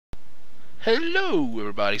Hello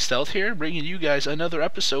everybody, Stealth here, bringing you guys another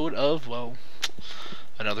episode of, well,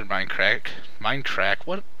 another Minecraft,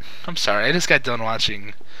 what? I'm sorry, I just got done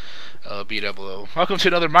watching BWO. Welcome to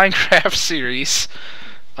another Minecraft series.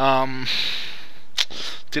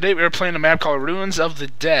 Today we are playing a map called Ruins of the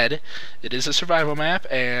Dead. It is a survival map,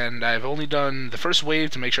 and I've only done the first wave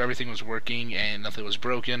to make sure everything was working and nothing was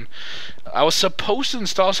broken. I was supposed to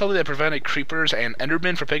install something that prevented creepers and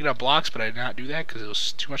endermen from picking up blocks, but I did not do that because it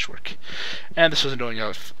was too much work. And this wasn't doing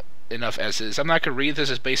enough as is. I'm not going to read this.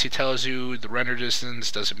 It basically tells you the render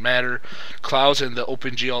distance doesn't matter. Clouds and the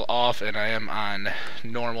OpenGL off, and I am on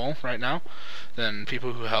normal right now. Then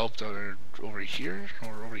people who helped are over here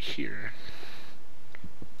or over here.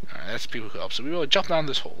 Alright, that's people who help. So we will jump down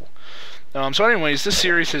this hole. So anyways, this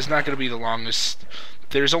series is not going to be the longest.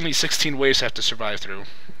 There's only 16 waves I have to survive through.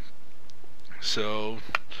 So,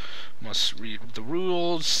 must read the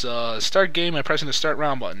rules. Start game by pressing the start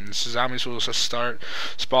round button. Zombies will just start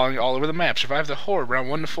spawning all over the map. Survive the horde. Round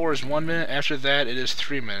 1 to 4 is 1 minute. After that, it is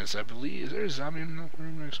 3 minutes. I believe. Is there a zombie in the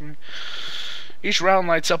room next to me? Each round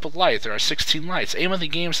lights up with light. There are 16 lights. Aim of the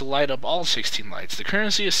game is to light up all 16 lights. The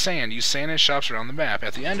currency is sand. Use sand in shops around the map.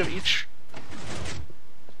 At the end of each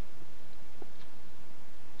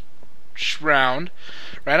round,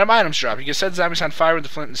 random items drop. You can set zombies on fire with the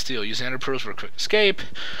flint and steel. Use ender pearls for a quick escape.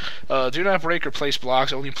 Do not break or place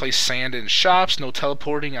blocks. Only place sand in shops. No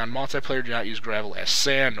teleporting on multiplayer. Do not use gravel as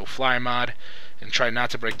sand. No fly mod. And try not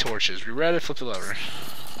to break torches. Reread it. Flip the lever.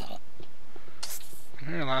 I'm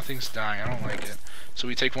hearing a lot of things dying. I don't like it. So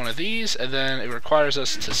we take one of these, and then it requires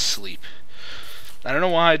us to sleep. I don't know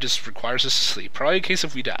why, it just requires us to sleep. Probably in case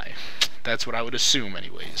if we die. That's what I would assume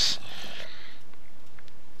anyways.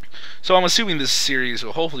 So I'm assuming this series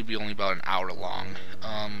will hopefully be only about an hour long.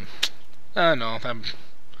 No,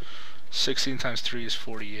 16 times 3 is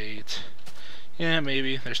 48. Yeah,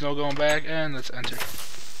 maybe. There's no going back, and let's enter.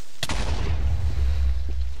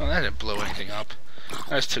 Oh, that didn't blow anything up.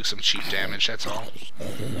 I just took some cheap damage, that's all.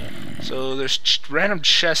 So there's random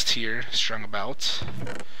chests here strung about.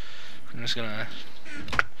 I'm just gonna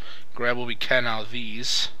grab what we can out of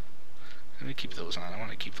these. Let me keep those on. I want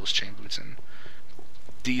to keep those chain boots in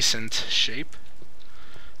decent shape.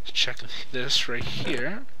 Let's check this right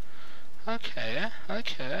here. Okay.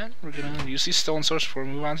 We're gonna use these stone swords before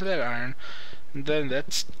we move on to that iron. And then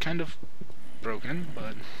that's kind of broken,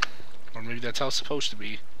 but or maybe that's how it's supposed to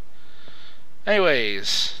be.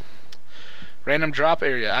 Anyways, random drop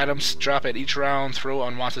area. Items drop at each round. Throw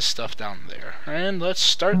unwanted stuff down there. And let's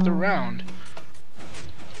start the round.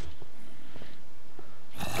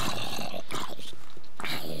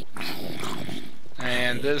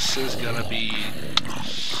 And this is gonna be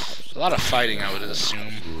a lot of fighting, I would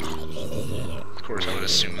assume. Of course, I would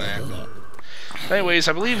assume that. Anyways,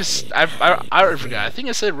 I believe it's I forgot. I think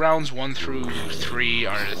it said rounds 1 through 3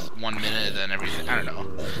 are 1 minute, then everything. I don't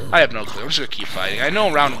know. I have no clue. I'm just gonna keep fighting. I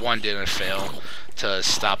know round 1 didn't fail to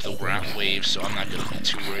stop the wave, so I'm not gonna be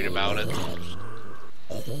too worried about it.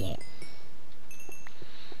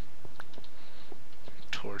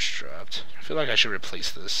 Torch dropped. I feel like I should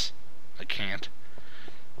replace this. I can't.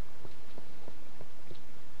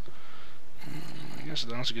 I guess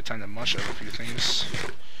now's a good time to mush up a few things.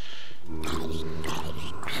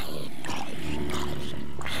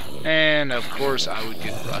 And of course I would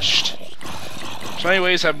get rushed. So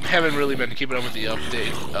anyways, I haven't really been keeping up with the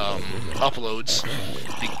uploads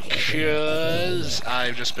because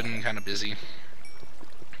I've just been kind of busy.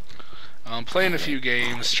 Playing a few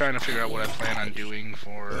games, trying to figure out what I plan on doing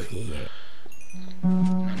for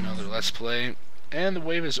another Let's Play. And the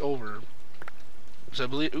wave is over. So I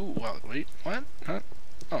believe. Ooh, wow, wait, what? Huh?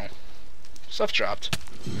 Oh, stuff dropped.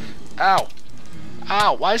 Ow!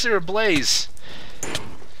 Ow! Why is there a blaze?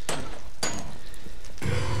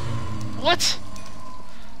 What?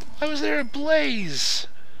 Why was there a blaze?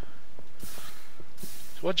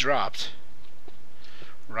 What dropped?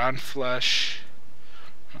 Rotten flesh.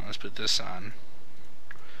 Oh, let's put this on.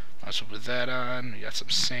 Let's put that on. We got some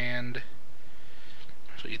sand.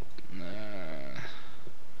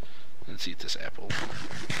 Let's eat this apple.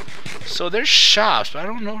 So there's shops, but I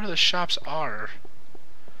don't know where the shops are.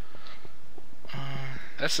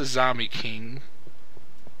 That's the Zombie King.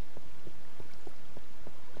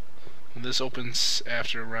 And this opens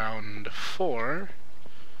after round 4.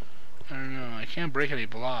 I don't know. I can't break any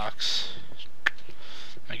blocks.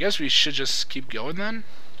 I guess we should just keep going then.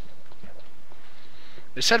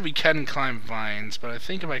 They said we can climb vines, but I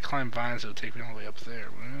think if I climb vines, it'll take me all the way up there.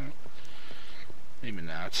 Maybe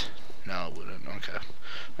not. No, it wouldn't. Okay.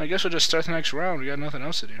 I guess we'll just start the next round. We got nothing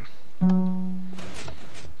else to do.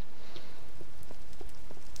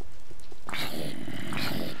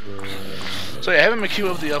 So yeah, I haven't been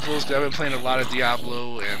queuing up the uploads because I've been playing a lot of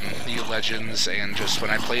Diablo and League of Legends, and just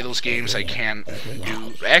when I play those games, I can't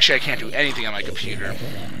do... Actually, I can't do anything on my computer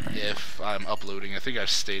if I'm uploading. I think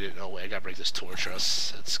I've stated... Oh wait, I gotta break this torch, or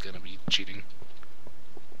else it's gonna be cheating.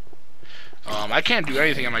 I can't do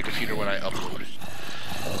anything on my computer when I upload.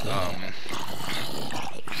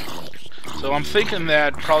 So I'm thinking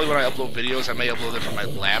that probably when I upload videos, I may upload them from my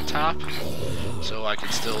laptop, so I can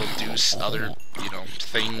still do other, you know,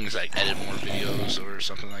 things like edit more videos or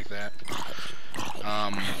something like that.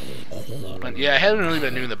 But yeah, I haven't really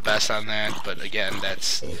been doing the best on that. But again,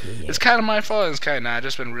 it's kind of my fault. It's kind of not. I've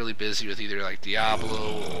just been really busy with either like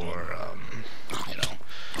Diablo or you know,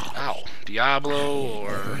 Diablo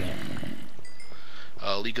or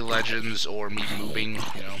League of Legends or me moving.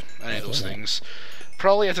 You know, any of those things.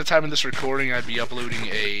 Probably at the time of this recording, I'd be uploading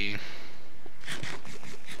a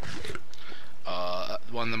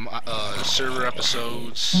one of the server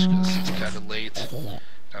episodes because it's kind of late.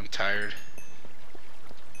 I'm tired.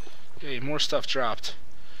 Okay, more stuff dropped.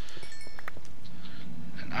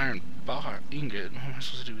 An iron bar ingot. What am I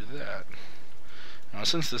supposed to do with that? Now,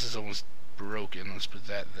 since this is almost broken, let's put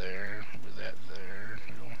that there. Put that there.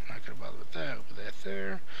 No, not gonna bother with that. Put that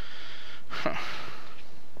there. Huh.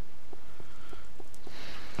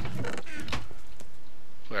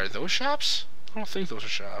 Where are those shops? I don't think those are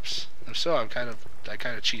shops. If so, I kind of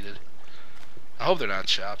cheated. I hope they're not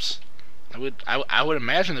shops. I would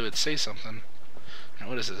imagine they would say something. Now,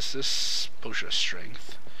 what is this? This potion of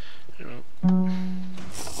strength.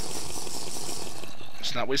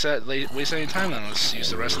 Let's not waste any time then. Let's use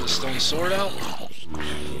the rest of the stone sword out.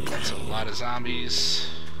 That's a lot of zombies.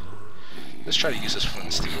 Let's try to use this flint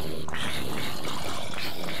and steel.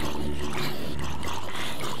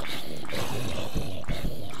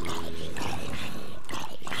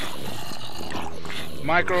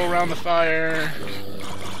 Micro around the fire.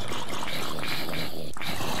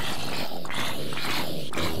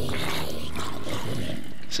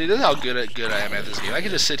 See, this is how good I am at this game. I can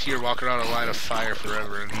just sit here, walk around a line of fire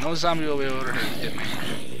forever, and no zombie will be able to hit me.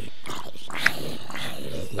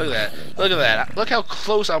 Look at that. Look at that. Look how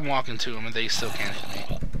close I'm walking to them, and they still can't hit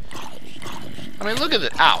me. I mean, look at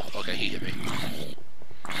it. Ow. Okay, he hit me.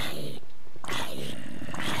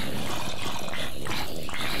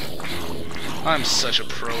 I'm such a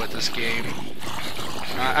pro at this game.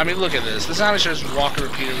 I mean, look at this. The zombies just walk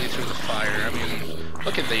repeatedly through the fire. I mean,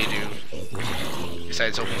 look what they do.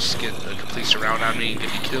 Besides almost get a complete surround on me and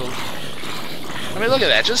get me killed. I mean, look at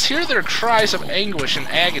that. Just hear their cries of anguish and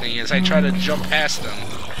agony as I try to jump past them.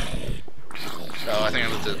 Oh, I think I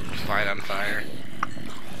lit the vine on fire.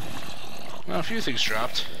 Well, a few things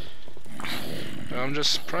dropped. I'm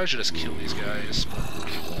just probably should just kill these guys.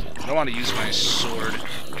 I don't want to use my sword.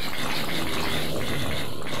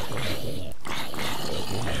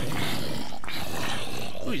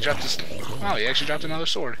 Ooh, he dropped this. Wow, he actually dropped another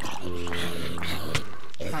sword.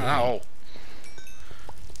 Ow.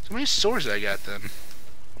 So many swords I got then.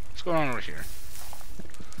 What's going on over here?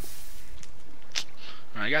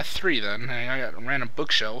 I got 3 then. I got a random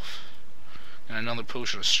bookshelf. And another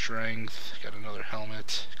potion of strength. Got another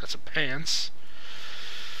helmet. Got some pants.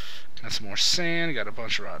 Got some more sand. Got a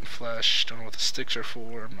bunch of rotten flesh. Don't know what the sticks are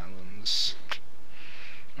for. Melons.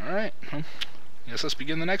 Alright. Well, guess let's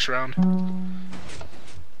begin the next round.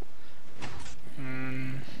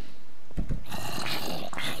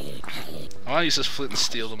 I want to use this flint and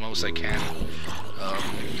steel the most I can,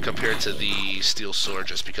 compared to the steel sword,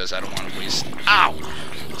 just because I don't want to waste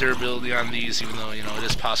durability on these. Even though, you know, it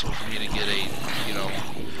is possible for me to get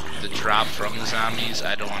the drop from the zombies.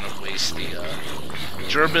 I don't want to waste the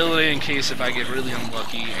durability in case if I get really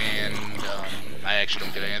unlucky and I actually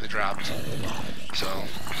don't get any of the dropped. So,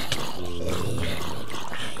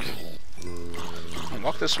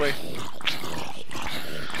 walk this way.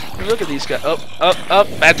 And look at these guys. Up.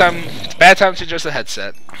 Bad time to adjust the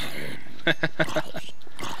headset.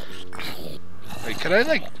 Wait, could I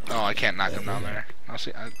like... Oh, I can't knock him down there. I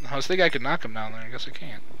was thinking I could knock him down there. I guess I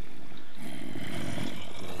can't.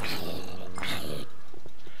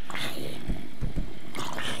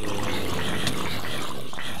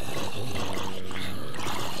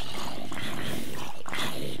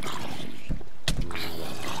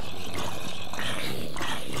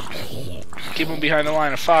 Keep him behind the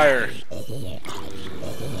line of fire.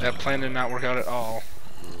 That plan did not work out at all.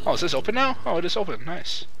 Oh, is this open now? Oh, it is open.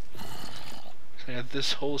 Nice. So I had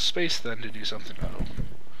this whole space then to do something. Uh-oh.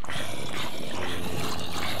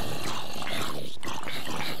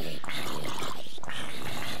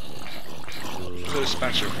 What's the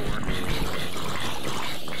dispenser for?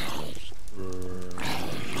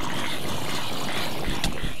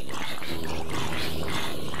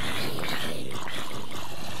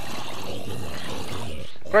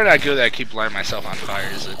 Probably not good that I keep lighting myself on fire,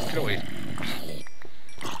 is it? Get away.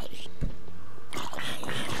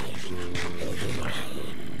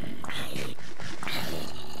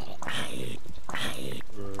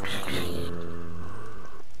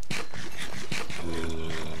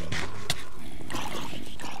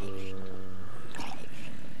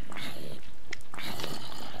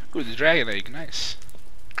 Ooh, the dragon egg, nice.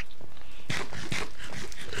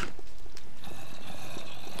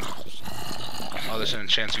 Oh, there's an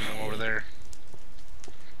enchanting room over there.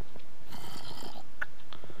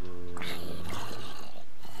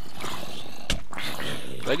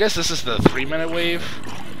 I guess this is the 3-minute wave.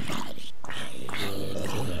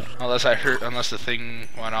 Unless the thing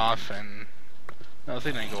went off and... No, the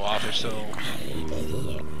thing didn't go off, or so...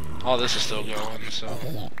 All this is still going, so...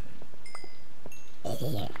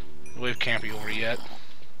 The wave can't be over yet.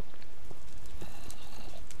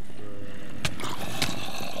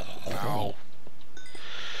 Ow.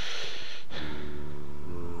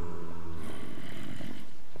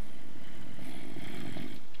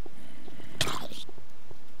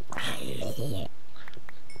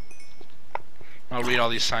 I'll read all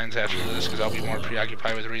these signs after this, because I'll be more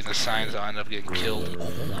preoccupied with reading the signs. I'll end up getting killed.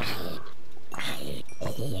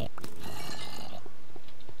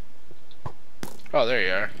 Oh, there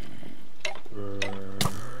you are.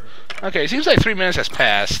 Okay, seems like 3 minutes has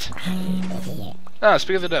passed. Ah,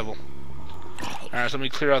 speak of the devil. Alright, so let me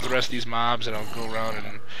clear out the rest of these mobs, and I'll go around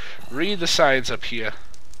and read the signs up here.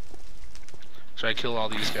 So I kill all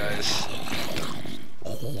these guys.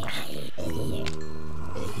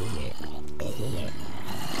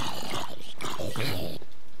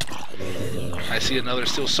 I see another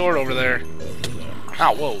steel sword over there.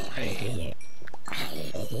 Oh, whoa, hey.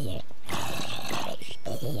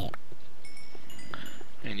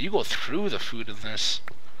 Man, you go through the food in this.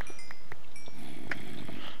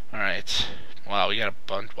 Alright. Wow, we got a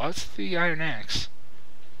bunch. What's the iron axe?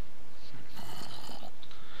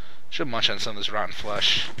 Should munch on some of this rotten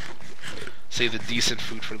flesh. Save the decent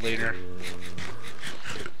food for later.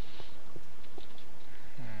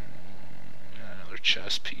 Another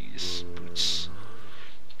chest piece. Boots.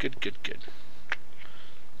 Good, good, good.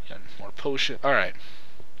 Got more potion. Alright.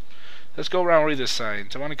 Let's go around and read the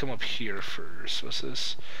signs. I want to come up here first. What's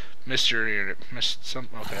this? Mystery. Okay, so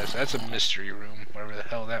that's a mystery room. Whatever the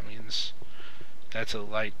hell that means. That's a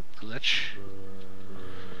light glitch.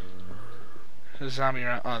 There's a zombie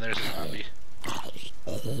around. Oh, there's a zombie.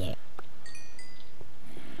 Okay,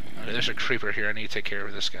 there's a creeper here. I need to take care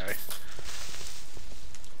of this guy.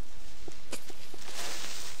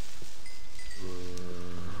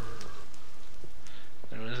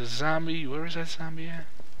 There was a zombie. Where was that zombie at?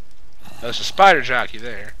 Oh, there's a spider jockey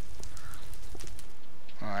there.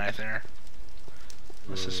 Oh, right there.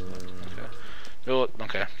 What's this? Okay. Oh,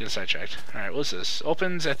 okay. Get sidetracked. Alright, what's this?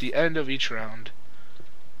 Opens at the end of each round.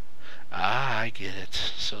 Ah, I get it.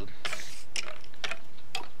 So...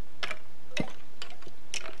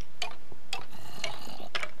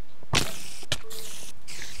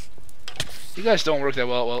 You guys don't work that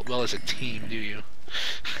well as a team, do you?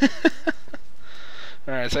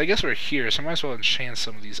 Alright, so I guess we're here, so I might as well enchant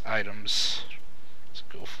some of these items. Let's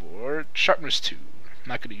go for Sharpness 2. I'm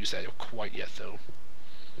not going to use that quite yet, though.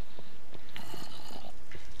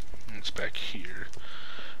 It's back here.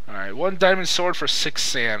 Alright, 1 diamond sword for 6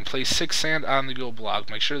 sand. Place 6 sand on the go block.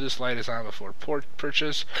 Make sure this light is on before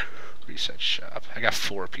purchase. Reset shop. I got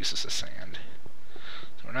 4 pieces of sand.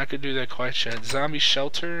 So we're not going to do that quite yet. Zombie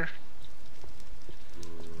shelter.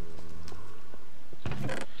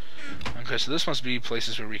 Okay, so this must be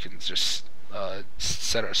places where we can just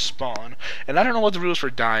set our spawn. And I don't know what the rules for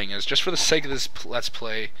dying is. Just for the sake of this let's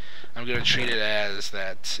play, I'm going to treat it as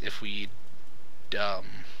that if we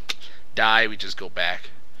die, we just go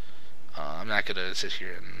back. I'm not going to sit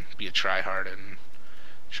here and be a tryhard and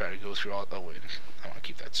try to go through all... Oh, wait. I want to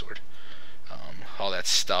keep that sword. All that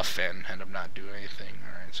stuff and end up not doing anything.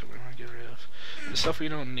 Alright, so we're going to get rid of the stuff we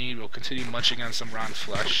don't need. We'll continue munching on some rotten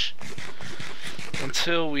flesh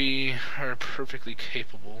until we are perfectly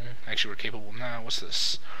capable. Actually, we're capable now. What's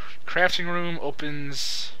this? Crafting room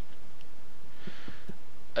opens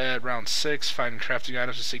at round 6. Find crafting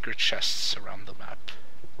items and secret chests around the map.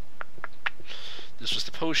 This was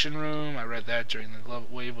the potion room. I read that during the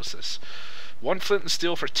love wave. What's this? 1 flint and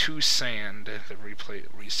steel for 2 sand. The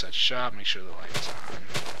reset shop. Make sure the light's on.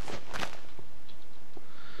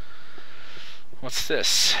 What's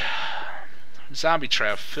this? Zombie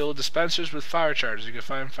trap. Fill dispensers with fire charges. You can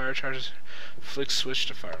find fire charges. Flick switch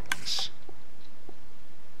to fire ones.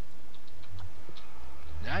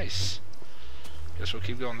 Nice. Guess we'll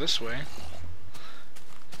keep going this way.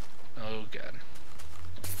 Oh god.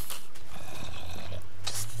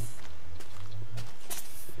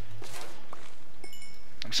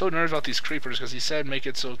 I'm so nervous about these creepers because he said make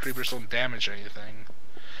it so creepers don't damage anything.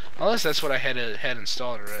 Unless that's what I had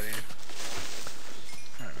installed already.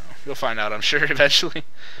 I don't know. You'll find out, I'm sure, eventually.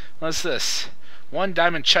 What's this? 1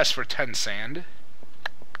 diamond chest for 10 sand.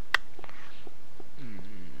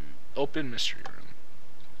 Open mystery room.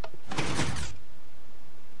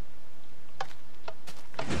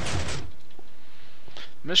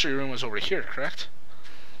 Mystery room was over here, correct?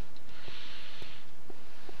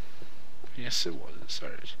 Yes, it was.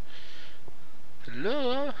 Alright.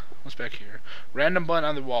 Hello? What's back here? Random button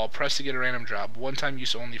on the wall. Press to get a random drop. One time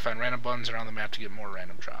use only. Find random buttons around the map to get more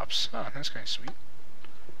random drops. Oh, that's kind of sweet.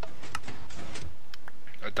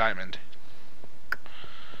 A diamond.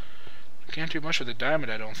 Can't do much with a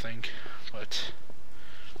diamond, I don't think. But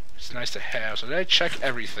it's nice to have. So did I check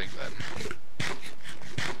everything then?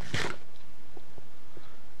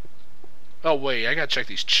 Oh wait, I gotta check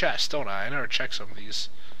these chests, don't I? I never checked some of these.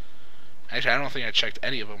 Actually, I don't think I checked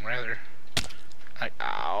any of them, rather.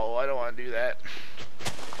 Ow, I don't want to do that.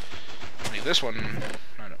 Like this one.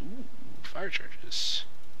 Ooh, fire charges.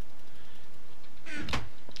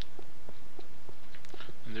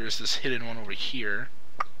 And there's this hidden one over here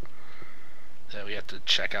that we have to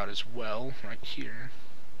check out as well, right here.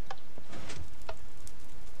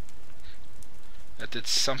 That did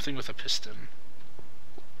something with a piston.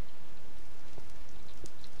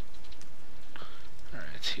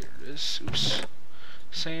 Alright, here it is. Oops.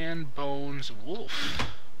 Sand, bones, wolf.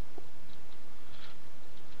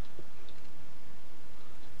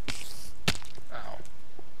 Ow.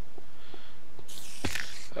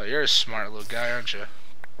 Oh, you're a smart little guy, aren't you?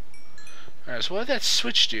 Alright, so what did that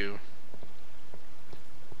switch do?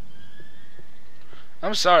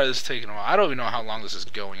 I'm sorry this is taking a while. I don't even know how long this is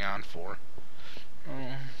going on for.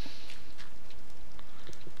 Oh.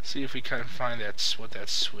 See if we can find what that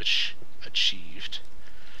switch achieved.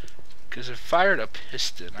 Because it fired a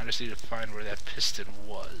piston. I just need to find where that piston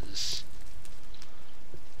was.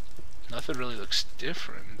 Nothing really looks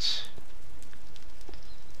different.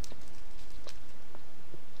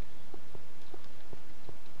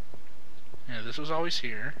 Yeah, this was always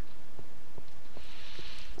here.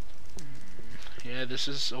 Yeah,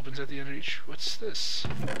 this opens at the end of each. What's this?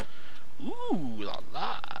 Ooh, la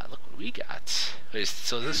la! Look what we got. Wait,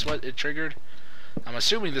 so this is what it triggered? I'm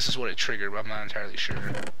assuming this is what it triggered, but I'm not entirely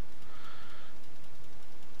sure.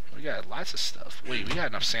 We got lots of stuff. Wait, we got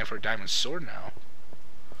enough sand for a diamond sword now.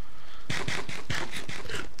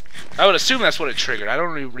 I would assume that's what it triggered. I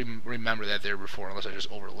don't really remember that there before, unless I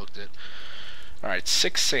just overlooked it. Alright,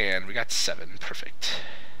 6 sand. We got 7. Perfect.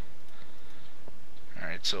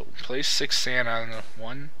 Alright, so place 6 sand on the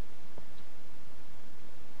 1,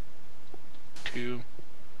 2,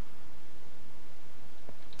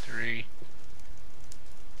 3,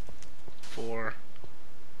 4,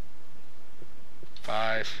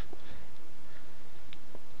 5,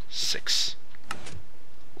 6.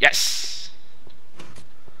 Yes!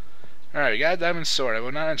 Alright, we got a diamond sword. I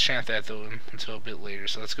will not enchant that though until a bit later,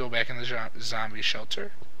 so let's go back in the zombie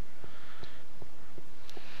shelter.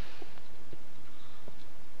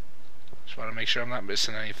 Just want to make sure I'm not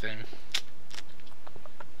missing anything.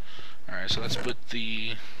 Alright, so let's put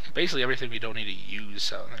basically everything we don't need to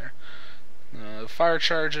use out in there. Fire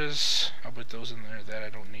charges, I'll put those in there that I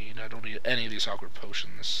don't need. I don't need any of these awkward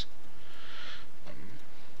potions.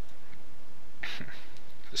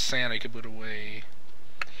 The sand I could put away.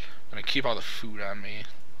 I'm gonna keep all the food on me.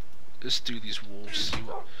 Just do these wolves.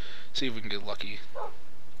 See if we can get lucky.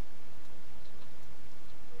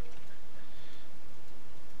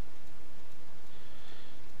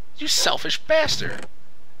 You selfish bastard!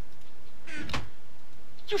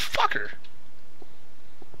 You fucker!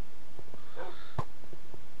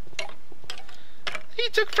 He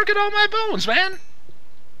took frickin' all my bones, man!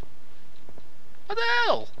 What the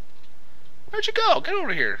hell? Where'd you go? Get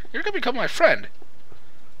over here. You're gonna become my friend.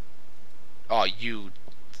 Oh, you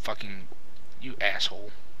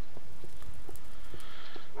asshole.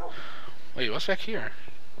 Wait, what's back here?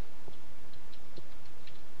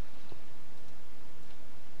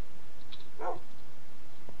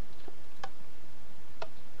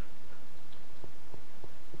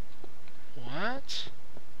 What?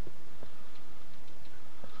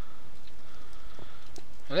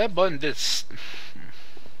 Well, that button did.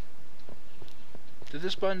 Did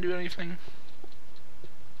this button do anything?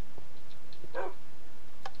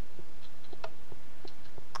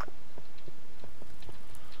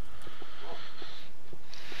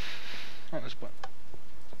 Oh, this button.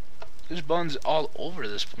 There's buttons all over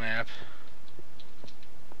this map.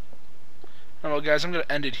 Well, guys, I'm gonna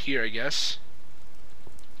end it here, I guess.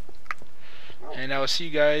 And I will see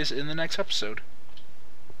you guys in the next episode.